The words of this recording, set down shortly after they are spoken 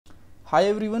Hi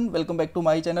everyone, welcome back to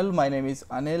my channel. My name is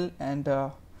Anil, and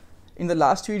in the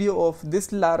last video of this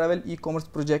Laravel e-commerce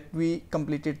project we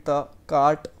completed the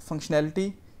cart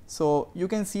functionality. So you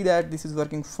can see that this is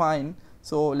working fine.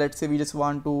 So let's say we just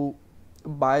want to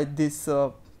buy this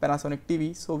Panasonic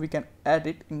TV, so we can add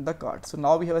it in the cart. So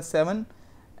now we have a 7,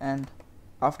 and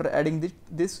after adding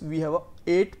this we have a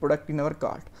 8 product in our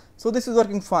cart. So this is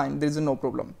working fine, there is no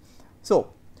problem.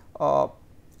 So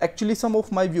actually some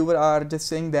of my viewers are just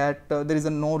saying that there is a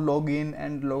no login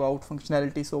and logout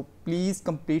functionality, so please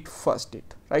complete first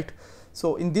it, right?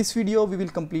 So in this video we will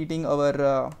completing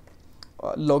our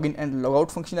login and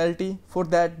logout functionality. For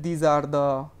that, these are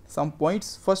the some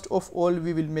points. First of all,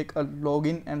 we will make a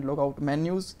login and logout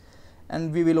menus,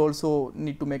 and we will also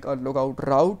need to make a logout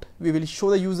route. We will show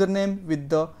the username with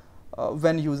the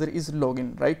when user is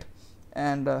login, right?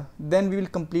 And then we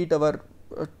will complete our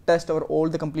test our all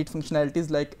the complete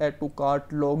functionalities like add to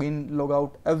cart, login,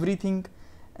 logout, everything,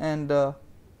 and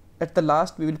at the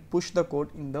last we will push the code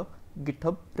in the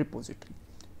GitHub repository.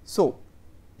 So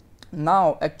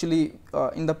now actually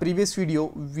in the previous video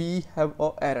we have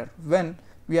a error when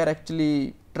we are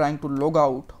actually trying to log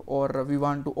out, or we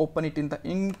want to open it in the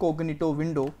incognito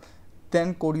window,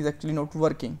 then code is actually not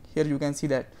working. Here you can see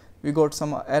that we got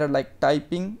some error like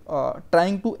typing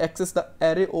trying to access the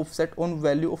array offset on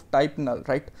value of type null,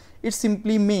 right? It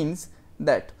simply means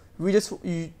that we just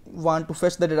want to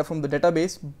fetch the data from the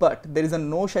database, but there is a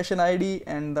no session ID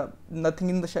and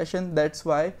nothing in the session. That's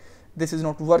why this is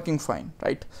not working fine,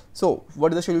 right? So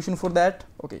what is the solution for that?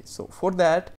 Okay, so for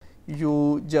that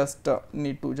you just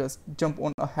need to just jump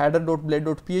on a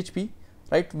header.blade.php,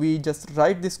 right? We just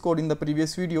write this code in the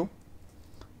previous video,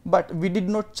 but we did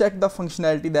not check the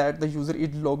functionality that the user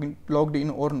is logged in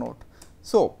or not.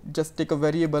 So just take a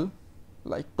variable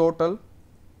like total,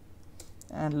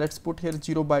 and let's put here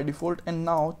 0 by default, and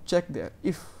now check there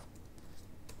if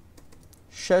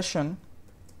session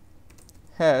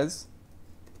has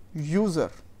user,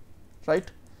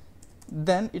 right?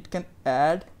 Then it can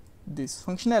add this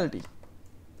functionality,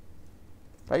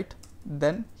 right?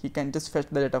 Then he can just fetch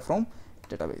the data from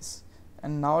database.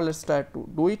 And now let's try to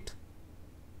do it.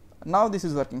 Now this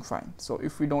is working fine. So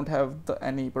if we don't have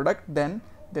any product, then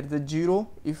there is a 0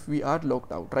 if we are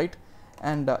logged out, right?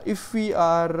 And if we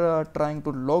are trying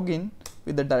to log in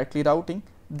with the directly routing,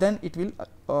 then it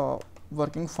will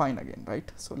working fine again,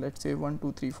 right? So let's say 1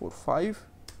 2 3 4 5,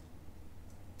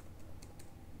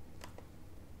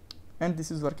 and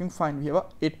this is working fine. We have a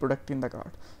 8 product in the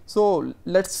cart. So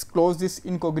let's close this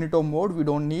incognito mode, we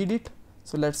don't need it.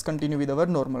 So let's continue with our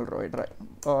normal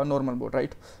mode,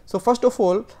 right? So first of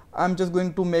all, I'm just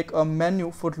going to make a menu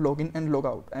for login and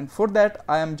logout, and for that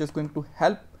I am just going to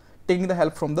taking the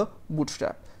help from the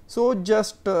Bootstrap. So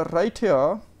just right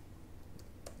here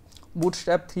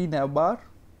Bootstrap 3 navbar,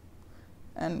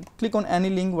 and click on any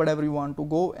link whatever you want to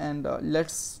go, and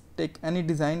let's take any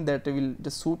design that will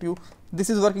just suit you.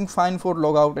 This is working fine for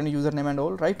logout and username and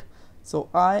all, right? So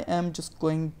I am just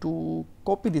going to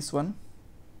copy this one,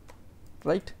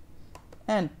 right,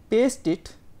 and paste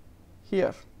it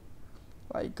here,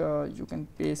 like you can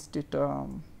paste it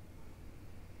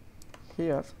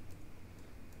here,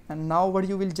 and now what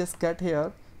you will just get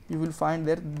here, you will find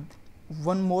there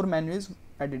one more menu is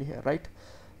added here, right?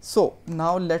 So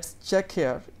now let's check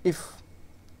here if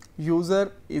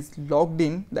user is logged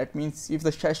in. That means if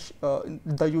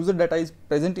the user data is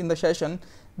present in the session,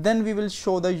 then we will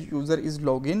show the user is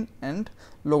login and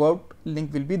logout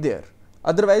link will be there.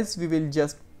 Otherwise we will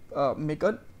just make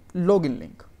a login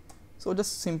link. So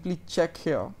just simply check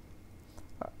here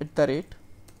at the rate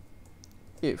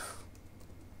if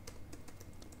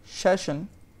session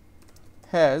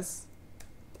has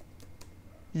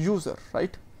user,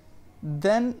 right?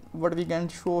 Then what we can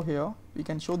show here, we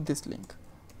can show this link.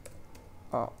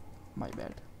 My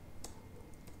bad.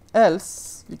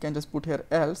 Else we can just put here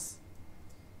else,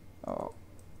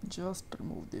 just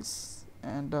remove this,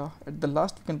 and at the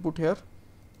last we can put here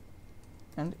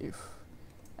and if,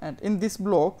 and in this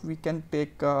block we can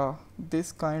take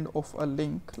this kind of a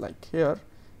link like here,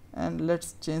 and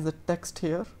let's change the text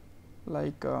here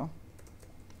like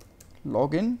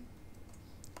login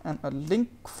and a link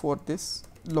for this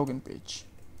login page,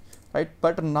 right?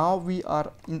 But now we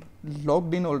are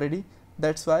logged in already,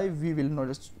 that's why we will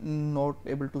not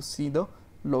able to see the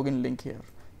login link here.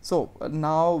 So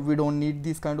now we don't need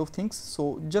these kind of things,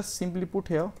 so just simply put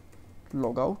here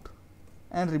logout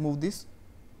and remove these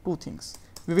 2 things.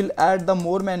 We will add the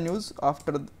more menus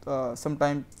after some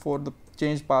time for the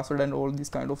change password and all these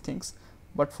kind of things,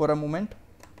 but for a moment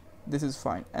this is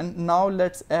fine. And now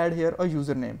let's add here a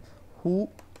username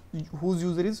whose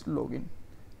user is login.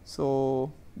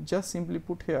 So just simply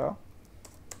put here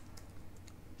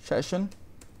session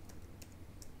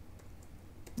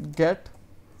get,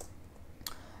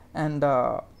 and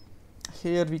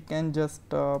here we can just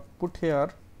put here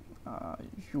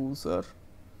user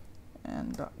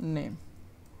and name.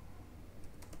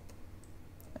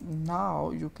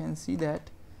 Now you can see that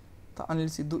the Anil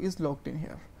Sidhu is logged in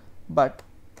here, but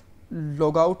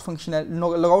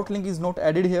logout link is not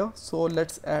added here, so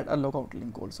let's add a logout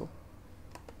link also,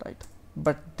 right?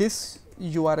 But this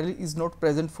URL is not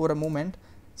present for a moment,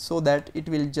 so that it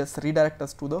will just redirect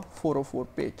us to the 404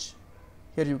 page.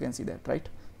 Here you can see that, right?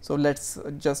 So let's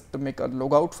just make a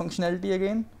logout functionality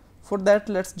again. For that,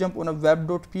 let's jump on a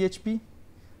web.php,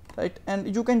 right?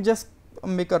 And you can just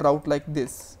make a route like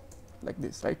this,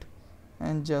 right?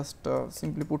 And just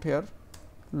simply put here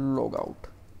logout.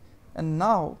 And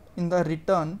now in the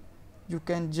return, you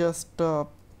can just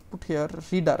put here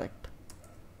redirect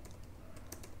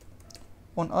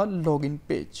on a login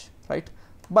page, right?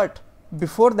 But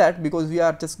before that, because we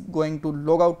are just going to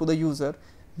log out to the user,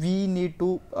 we need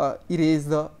to erase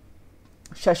the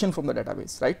session from the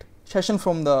database, right? Session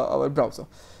from our browser.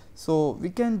 So we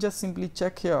can just simply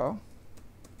check here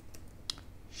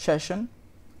session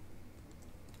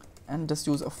and just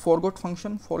use a forget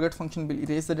function. Forget function will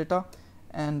erase the data,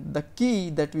 and the key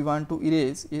that we want to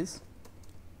erase is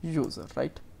user,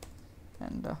 right?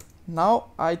 And now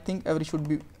I think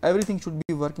everything should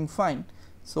be working fine.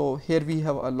 So here we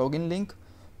have a login link.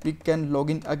 We can log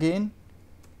in again.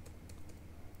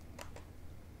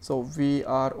 So we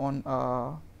are on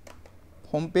a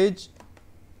home page.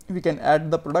 We can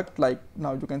add the product, like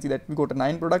now you can see that we got a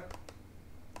 9 product.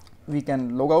 We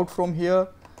can log out from here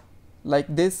like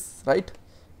this, right?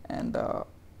 And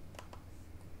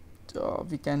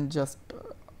we can just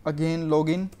again log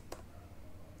in.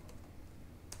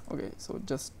 Okay, so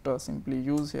just simply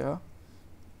use here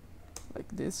like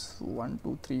this 1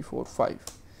 2 3 4 5,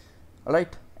 all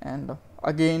right? And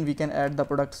again we can add the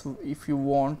products if you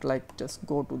want, like just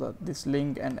go to this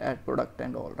link and add product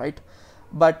and all, right?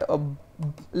 But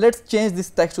let's change this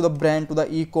text to the brand, to the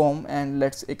ecom, and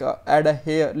let's add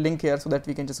a link here so that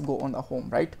we can just go on the home,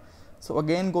 right? So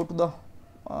again go to the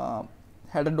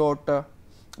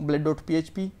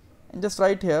header.blade.php and just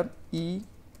write here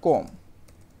ecom,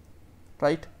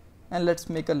 right? And let's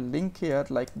make a link here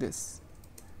like this.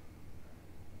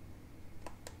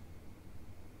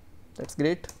 That's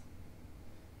great.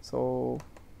 So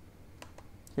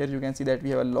here you can see that we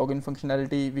have a login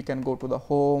functionality. We can go to the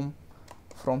home.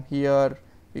 From here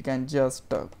we can just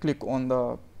click on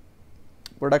the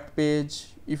product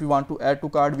page. If you want to add to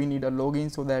cart, we need a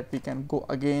login, so that we can go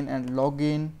again and log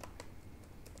in,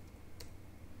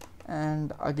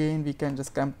 and again we can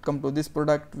just come to this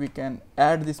product. We can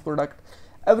add this product.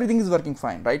 Everything is working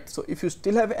fine, right? So if you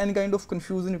still have any kind of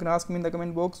confusion, you can ask me in the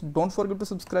comment box. Don't forget to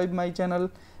subscribe my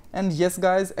channel. And yes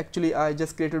guys, actually I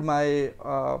just created my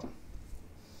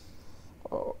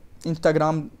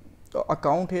Instagram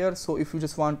account here, so if you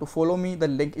just want to follow me, the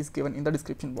link is given in the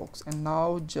description box. And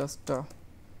now just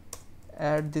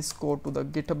add this code to the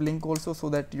GitHub link also, so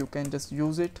that you can just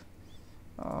use it.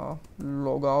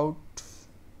 Logout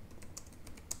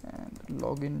and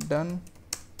login done,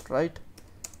 right?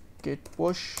 Git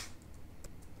push.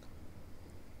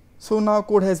 So now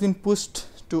code has been pushed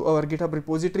to our GitHub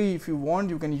repository. If you want,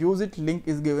 you can use it. Link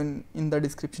is given in the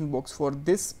description box for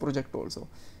this project also.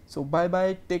 So bye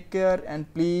bye, take care,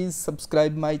 and please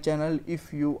subscribe my channel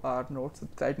if you are not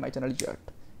subscribed my channel yet.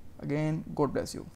 Again, God bless you.